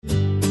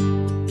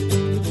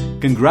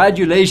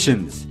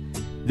Congratulations!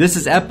 This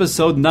is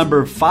episode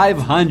number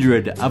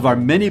 500 of our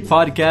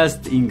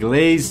Mini-Podcast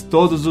Inglês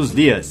Todos os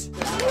Dias.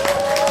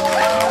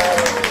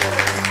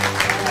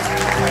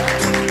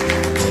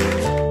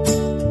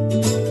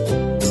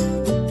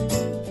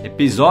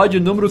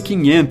 Episódio número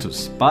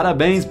 500.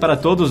 Parabéns para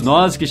todos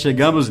nós que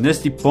chegamos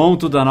neste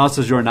ponto da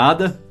nossa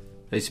jornada.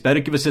 Eu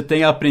espero que você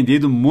tenha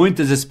aprendido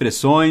muitas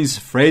expressões,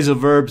 phrasal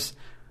verbs,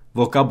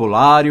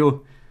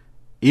 vocabulário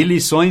e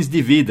lições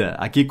de vida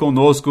aqui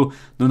conosco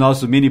no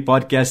nosso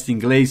Mini-Podcast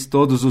Inglês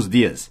Todos os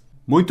Dias.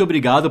 Muito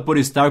obrigado por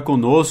estar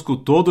conosco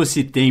todo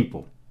esse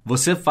tempo.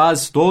 Você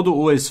faz todo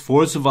o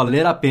esforço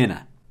valer a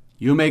pena.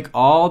 You make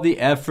all the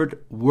effort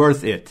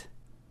worth it.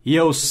 E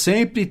eu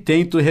sempre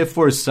tento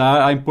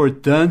reforçar a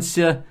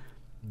importância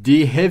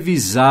de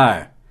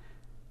revisar,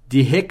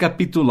 de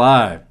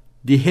recapitular,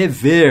 de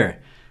rever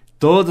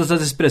todas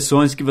as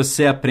expressões que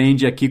você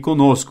aprende aqui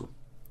conosco.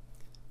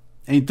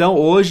 Então,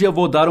 hoje eu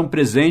vou dar um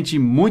presente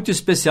muito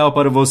especial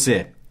para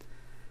você.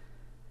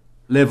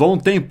 Levou um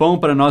tempão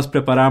para nós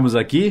prepararmos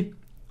aqui,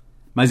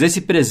 mas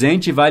esse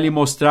presente vai lhe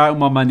mostrar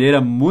uma maneira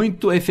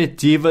muito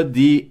efetiva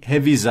de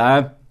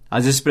revisar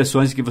as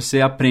expressões que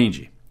você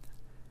aprende.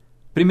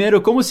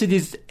 Primeiro, como se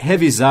diz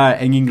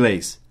revisar em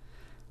inglês?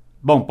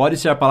 Bom, pode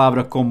ser a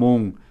palavra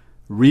comum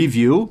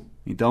review,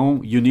 então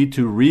you need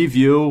to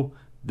review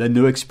the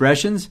new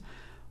expressions.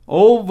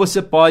 Ou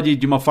você pode,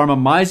 de uma forma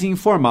mais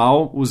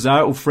informal,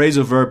 usar o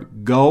phrasal verb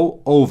go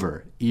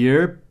over,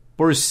 ir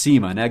por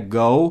cima, né?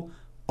 Go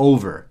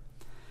over.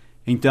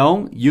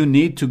 Então, you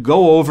need to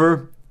go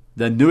over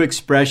the new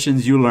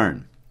expressions you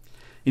learn.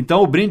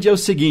 Então, o brinde é o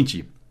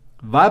seguinte,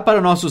 vai para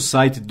o nosso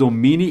site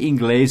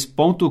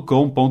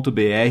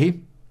dominiinglês.com.br,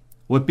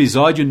 o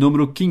episódio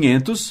número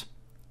 500,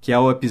 que é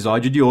o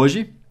episódio de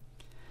hoje,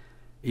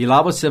 e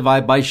lá você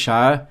vai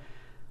baixar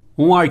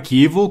um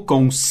arquivo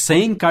com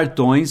 100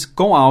 cartões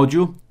com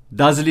áudio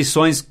das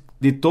lições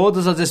de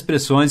todas as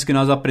expressões que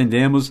nós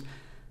aprendemos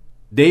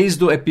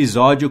desde o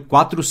episódio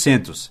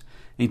 400.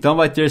 Então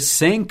vai ter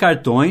 100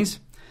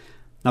 cartões.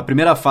 Na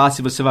primeira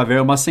face você vai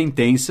ver uma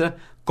sentença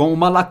com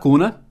uma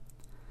lacuna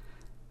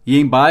e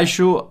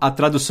embaixo a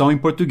tradução em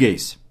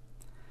português.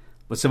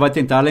 Você vai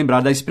tentar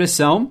lembrar da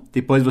expressão,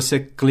 depois você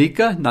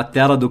clica na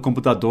tela do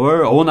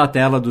computador ou na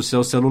tela do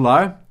seu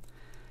celular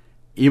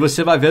e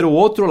você vai ver o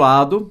outro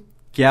lado,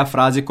 que é a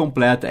frase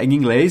completa em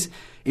inglês,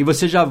 e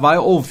você já vai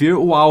ouvir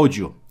o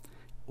áudio.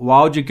 O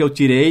áudio que eu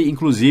tirei,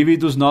 inclusive,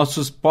 dos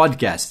nossos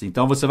podcasts.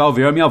 Então, você vai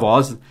ouvir a minha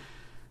voz,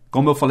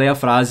 como eu falei a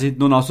frase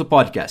no nosso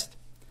podcast.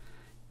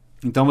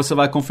 Então, você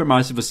vai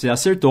confirmar se você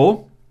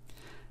acertou.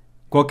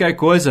 Qualquer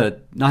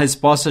coisa, na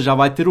resposta já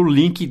vai ter o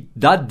link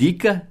da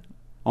dica,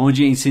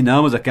 onde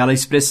ensinamos aquela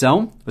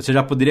expressão. Você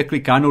já poderia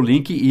clicar no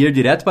link e ir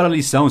direto para a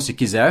lição, se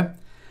quiser.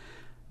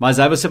 Mas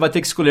aí você vai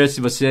ter que escolher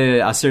se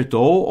você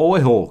acertou ou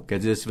errou. Quer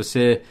dizer, se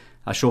você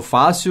achou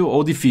fácil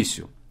ou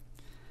difícil.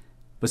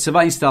 Você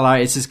vai instalar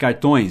esses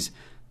cartões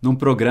num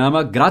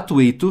programa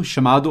gratuito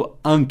chamado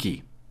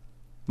Anki.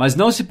 Mas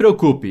não se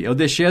preocupe, eu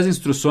deixei as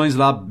instruções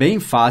lá bem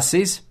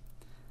fáceis,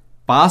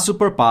 passo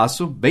por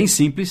passo, bem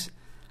simples,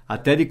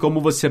 até de como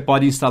você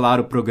pode instalar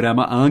o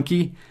programa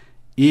Anki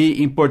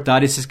e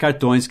importar esses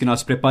cartões que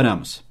nós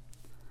preparamos.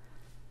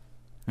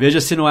 Veja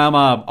se não é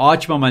uma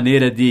ótima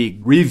maneira de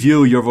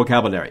review your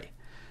vocabulary.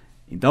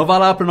 Então vá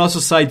lá para o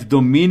nosso site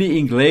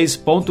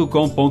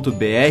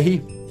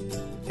dominiinglês.com.br,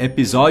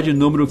 episódio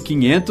número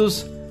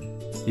 500,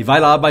 e vai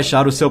lá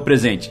baixar o seu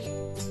presente.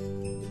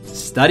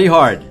 Study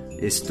hard,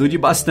 estude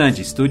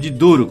bastante, estude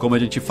duro, como a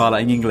gente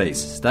fala em inglês.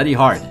 Study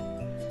hard.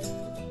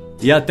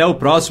 E até o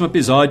próximo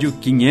episódio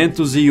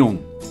 501.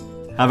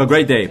 Have a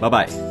great day, bye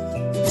bye.